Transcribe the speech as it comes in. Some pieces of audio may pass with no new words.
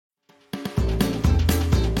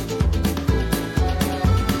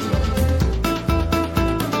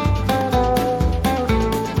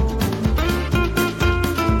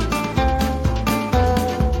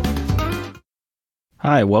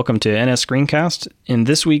Hi, welcome to NS Screencast. In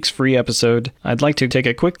this week's free episode, I'd like to take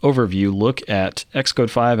a quick overview look at Xcode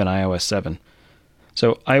 5 and iOS 7.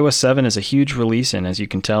 So iOS 7 is a huge release, and as you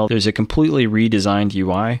can tell, there's a completely redesigned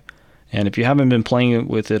UI. And if you haven't been playing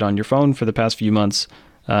with it on your phone for the past few months,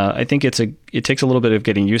 I think it takes a little bit of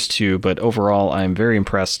getting used to, but overall, I'm very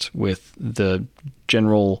impressed with the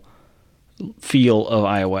general feel of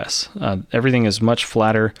iOS. Everything is much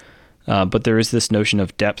flatter. But there is this notion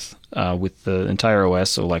of depth with the entire OS.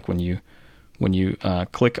 So like when you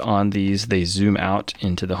click on these, they zoom out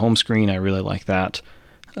into the home screen. I really like that.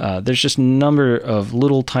 There's just a number of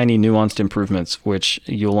little tiny nuanced improvements, which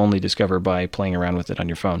you'll only discover by playing around with it on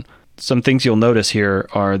your phone. Some things you'll notice here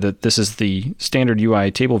are that this is the standard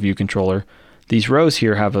UI table view controller. These rows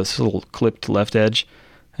here have a little clipped left edge.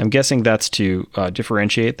 I'm guessing that's to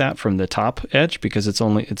differentiate that from the top edge because it's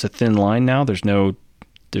a thin line now. There's no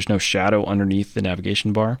shadow underneath the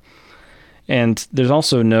navigation bar. And there's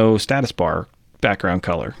also no status bar background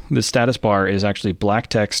color. The status bar is actually black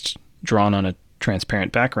text drawn on a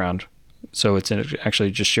transparent background. So it's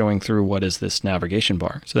actually just showing through what is this navigation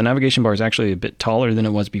bar. So the navigation bar is actually a bit taller than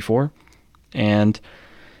it was before. And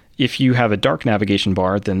if you have a dark navigation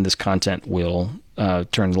bar, then this content will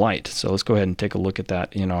turn light. So let's go ahead and take a look at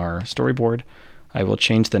that in our storyboard. I will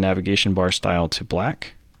change the navigation bar style to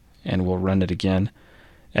black, and we'll run it again.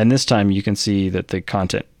 And this time you can see that the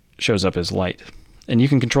content shows up as light. And you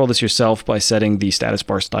can control this yourself by setting the status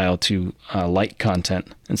bar style to light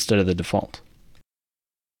content instead of the default.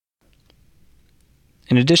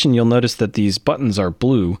 In addition, you'll notice that these buttons are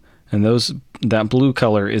blue, and that blue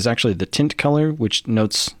color is actually the tint color, which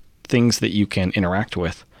notes things that you can interact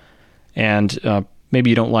with. And maybe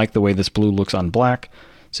you don't like the way this blue looks on black,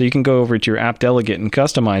 so you can go over to your app delegate and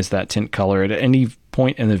customize that tint color at any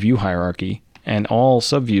point in the view hierarchy. And all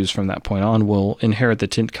subviews from that point on will inherit the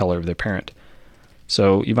tint color of their parent.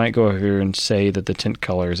 So you might go over here and say that the tint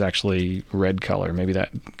color is actually red color. Maybe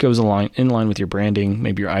that goes in line with your branding.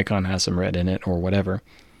 Maybe your icon has some red in it or whatever.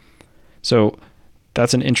 So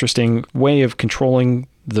that's an interesting way of controlling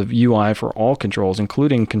the UI for all controls,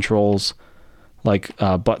 including controls like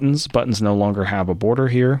buttons. Buttons no longer have a border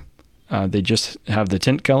here. They just have the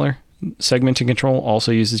tint color. Segmenting control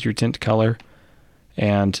also uses your tint color.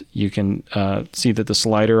 And you can see that the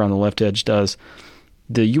slider on the left edge does.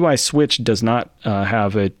 The UI switch does not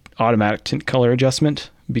have an automatic tint color adjustment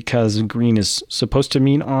because green is supposed to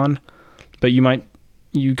mean on, but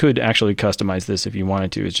you could actually customize this if you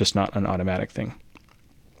wanted to. It's just not an automatic thing.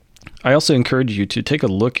 I also encourage you to take a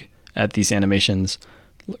look at these animations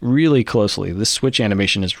really closely. This switch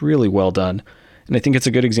animation is really well done, and I think it's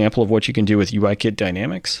a good example of what you can do with UIKit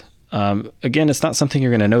Dynamics. Again, it's not something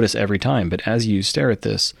you're going to notice every time, but as you stare at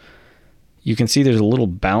this, you can see there's a little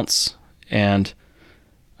bounce, and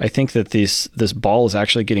I think that this ball is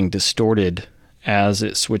actually getting distorted as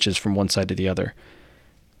it switches from one side to the other.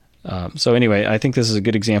 So anyway, I think this is a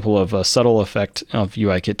good example of a subtle effect of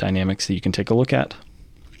UIKit Dynamics that you can take a look at.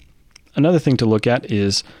 Another thing to look at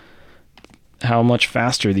is how much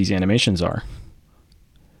faster these animations are.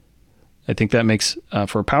 I think that makes,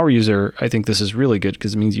 for a power user, I think this is really good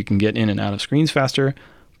because it means you can get in and out of screens faster,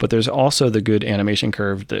 but there's also the good animation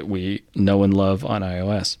curve that we know and love on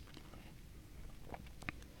iOS.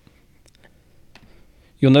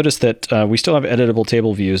 You'll notice that we still have editable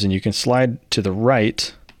table views, and you can slide to the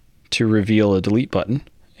right to reveal a delete button,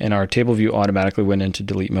 and our table view automatically went into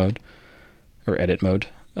delete mode, or edit mode.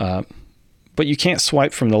 But you can't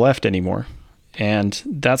swipe from the left anymore, and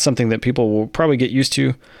that's something that people will probably get used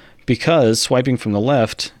to, because swiping from the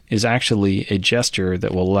left is actually a gesture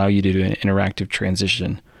that will allow you to do an interactive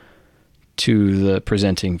transition to the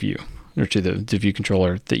presenting view, or to the view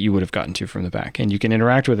controller that you would have gotten to from the back. And you can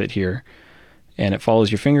interact with it here, and it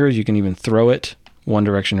follows your fingers. You can even throw it one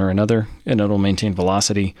direction or another, and it'll maintain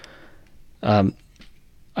velocity.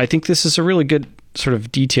 I think this is a really good sort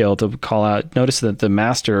of detail to call out. Notice that the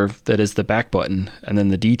master, that is the back button, and then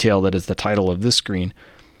the detail, that is the title of this screen,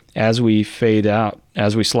 as we fade out,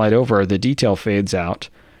 as we slide over, the detail fades out,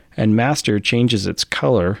 and master changes its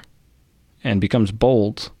color and becomes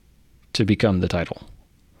bold to become the title.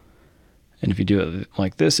 And if you do it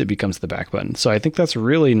like this, it becomes the back button. So I think that's a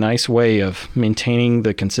really nice way of maintaining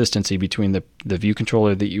the consistency between the view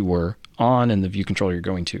controller that you were on and the view controller you're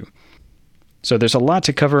going to. So there's a lot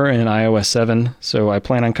to cover in iOS 7, so I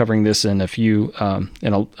plan on covering this in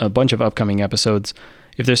a bunch of upcoming episodes.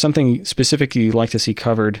 If there's something specific you'd like to see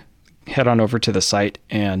covered, head on over to the site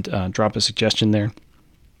and drop a suggestion there.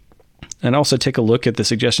 And also take a look at the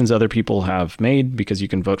suggestions other people have made, because you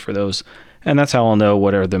can vote for those. And that's how I'll know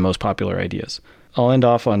what are the most popular ideas. I'll end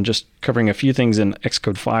off on just covering a few things in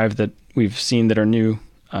Xcode 5 that we've seen that are new.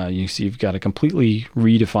 You see you've got a completely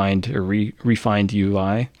redefined or refined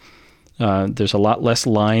UI. There's a lot less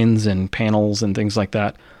lines and panels and things like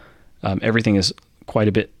that. Everything is quite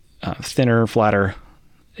a bit thinner, flatter,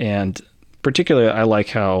 and particularly I like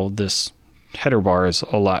how this header bar is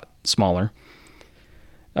a lot smaller.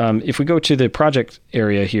 If we go to the project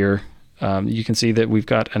area here, you can see that we've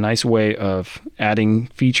got a nice way of adding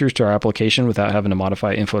features to our application without having to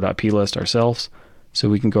modify info.plist ourselves. So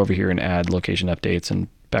we can go over here and add location updates and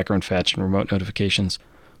background fetch and remote notifications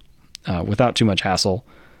without too much hassle.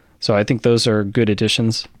 So I think those are good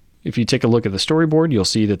additions. If you take a look at the storyboard, you'll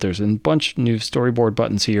see that there's a bunch of new storyboard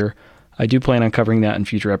buttons here. I do plan on covering that in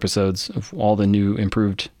future episodes of all the new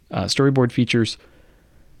improved storyboard features.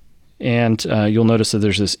 And you'll notice that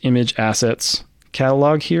there's this image assets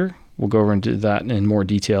catalog here. We'll go over and do that in more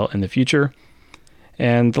detail in the future.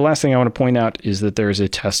 And the last thing I want to point out is that there is a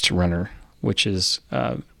test runner, which is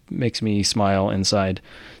makes me smile inside.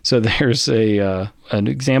 So there's an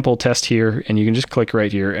example test here, and you can just click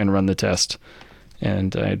right here and run the test.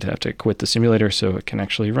 And I'd have to quit the simulator so it can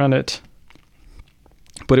actually run it.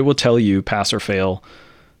 But it will tell you pass or fail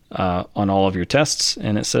on all of your tests,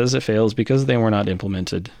 and it says it fails because they were not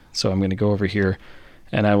implemented. So I'm going to go over here,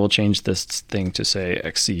 and I will change this thing to say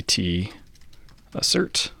XCT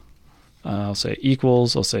assert. I'll say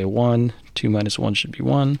equals, I'll say 1, 2 minus 1 should be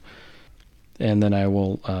 1. And then I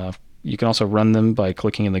will, you can also run them by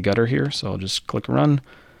clicking in the gutter here. So I'll just click run,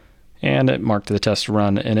 and it marked the test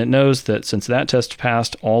run. And it knows that since that test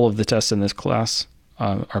passed, all of the tests in this class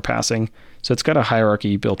are passing. So it's got a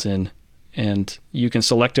hierarchy built in, and you can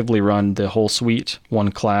selectively run the whole suite,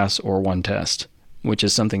 one class or one test, which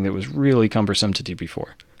is something that was really cumbersome to do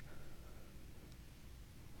before.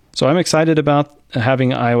 So I'm excited about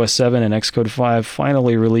having iOS 7 and Xcode 5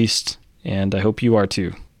 finally released, and I hope you are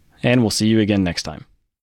too. And we'll see you again next time.